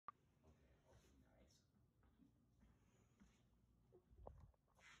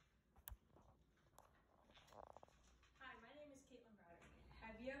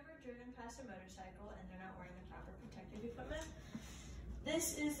driven past a motorcycle and they're not wearing the proper protective equipment.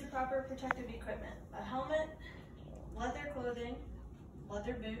 This is the proper protective equipment: a helmet, leather clothing,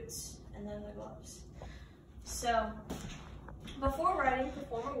 leather boots, and then the gloves. So before riding,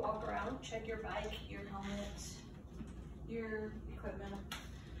 perform a walk around, check your bike, your helmet, your equipment,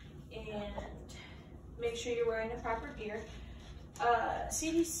 and make sure you're wearing the proper gear.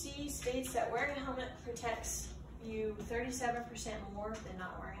 CDC states that wearing a helmet protects you 37% more than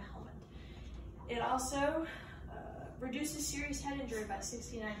not wearing a helmet. It also reduces serious head injury by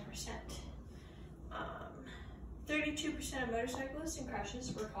 69%. 32% of motorcyclists and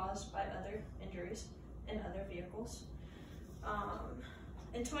crashes were caused by other injuries in other vehicles.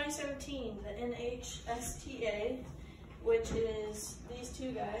 In 2017, the NHTSA, which is these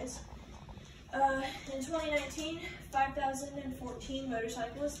two guys, in 2019, 5,014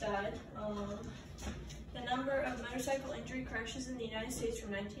 motorcyclists died. The number of motorcycle injury crashes in the United States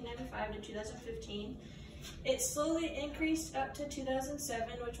from 1995 to 2015, it slowly increased up to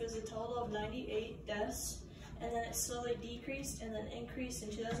 2007, which was a total of 98 deaths, and then it slowly decreased and then increased in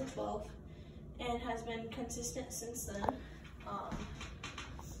 2012, and has been consistent since then.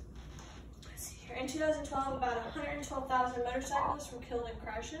 Let's see here. In 2012, about 112,000 motorcyclists were killed in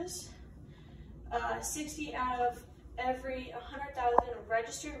crashes. 60 out of every 100,000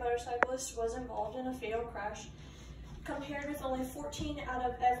 registered motorcyclists was involved in a fatal crash, compared with only 14 out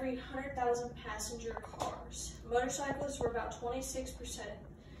of every 100,000 passenger cars. Motorcyclists were about 26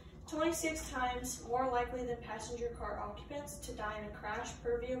 times more likely than passenger car occupants to die in a crash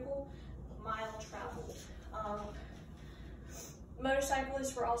per vehicle mile traveled.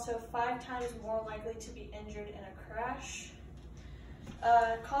 Motorcyclists were also 5 times more likely to be injured in a crash.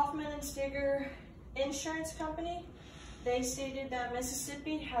 Kaufman and Steger Insurance Company, they stated that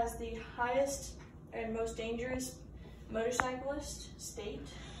Mississippi has the highest and most dangerous motorcyclist state.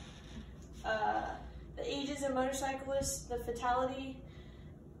 The ages of motorcyclists, the fatality,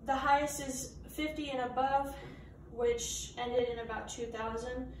 the highest is 50 and above, which ended in about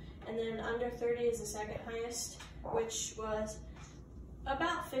 2000, and then under 30 is the second highest, which was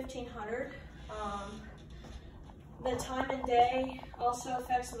about 1,500. The time and day also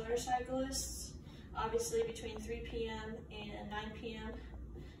affects motorcyclists, obviously between 3 p.m. and 9 p.m.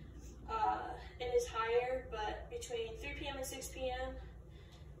 It is higher, but between 3 p.m. and 6 p.m.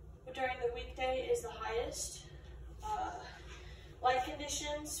 during the weekday is the highest. Light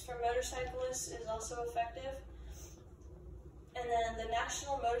conditions for motorcyclists is also effective. And then the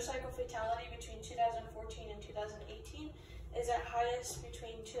national motorcycle fatality between 2014 and 2018 is at highest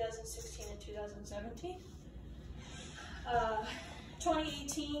between 2016 and 2017.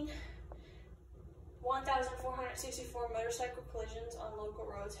 2018, 1,464 motorcycle collisions on local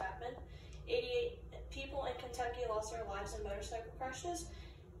roads happened. 88 people in Kentucky lost their lives in motorcycle crashes,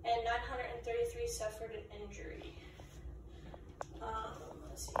 and 933 suffered an injury.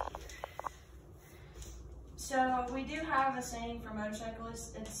 Let's see here. So we do have a saying for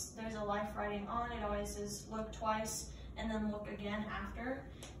motorcyclists. There's a life riding on. It always says look twice and then look again after,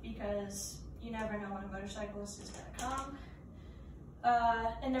 because you never know when a motorcyclist is going to come.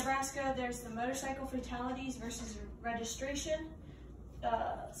 In Nebraska, there's the motorcycle fatalities versus registration.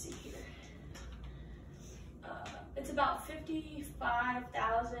 Let's see here. It's about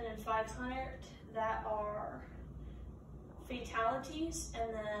 55,500 that are fatalities,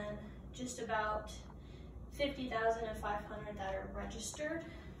 and then just about 50,500 that are registered.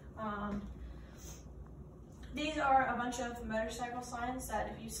 These are a bunch of motorcycle signs that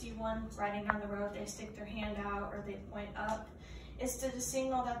if you see one riding down the road, they stick their hand out or they point up. It's to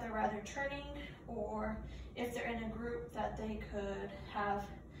signal that they're either turning, or if they're in a group that they could have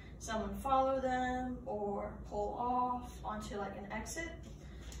someone follow them or pull off onto like an exit.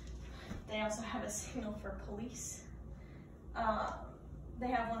 They also have a signal for police. They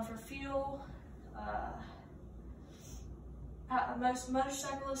have one for fuel. Most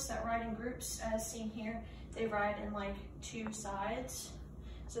motorcyclists that ride in groups, as seen here, they ride in like 2 sides.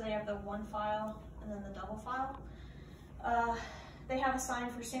 So they have the one file and then the double file. They have a sign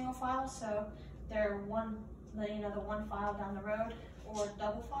for single file, so they're the one file down the road, or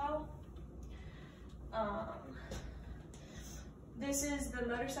double file. This is the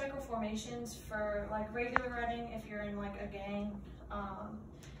motorcycle formations for like regular riding if you're in like a gang.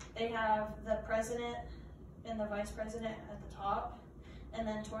 They have the president and the vice president at the top, and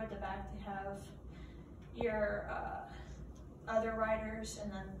then toward the back they have your other riders,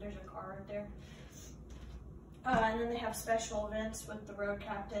 and then there's a car right there. And then they have special events with the road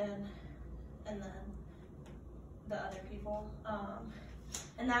captain and then the other people.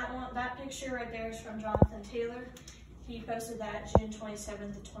 And that picture right there is from Jonathan Taylor. He posted that June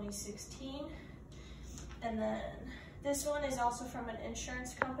 27th of 2016. And then this one is also from an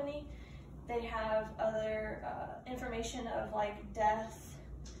insurance company. They have other information of like death,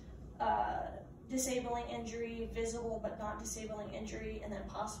 disabling injury, visible but not disabling injury, and then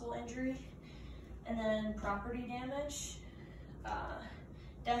possible injury, and then property damage.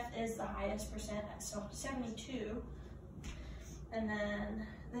 Death is the highest percent at 72. And then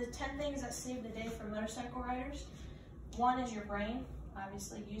the 10 things that save the day for motorcycle riders. One is your brain.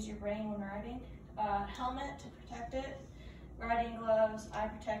 Obviously use your brain when riding. Helmet to protect it. Riding gloves, eye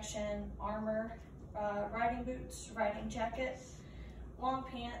protection, armor, riding boots, riding jacket, long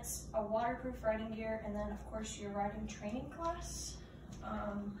pants, a waterproof riding gear, and then of course your riding training class.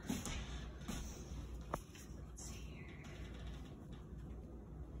 Let's see here.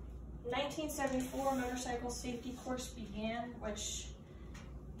 1974 motorcycle safety course began, which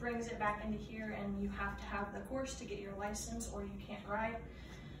brings it back into here, and you have to have the course to get your license or you can't ride.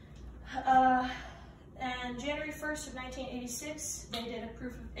 And January 1st of 1986, they did a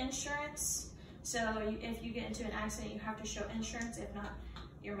proof of insurance. So if you get into an accident, you have to show insurance. If not,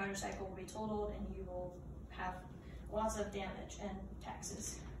 your motorcycle will be totaled and you will have lots of damage and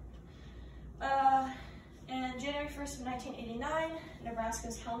taxes. And January 1st of 1989,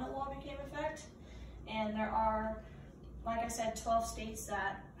 Nebraska's helmet law became effect. And there are, like I said, 12 states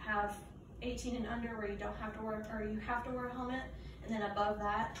that have 18 and under where you don't have to wear, or you have to wear a helmet, and then above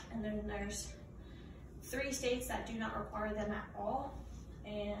that, and then there's 3 states that do not require them at all.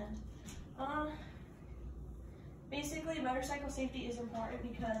 And basically motorcycle safety is important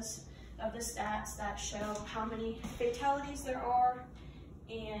because of the stats that show how many fatalities there are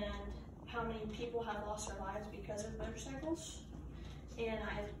and how many people have lost their lives because of motorcycles. And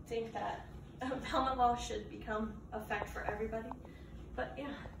I think that helmet law should become effect for everybody. But yeah.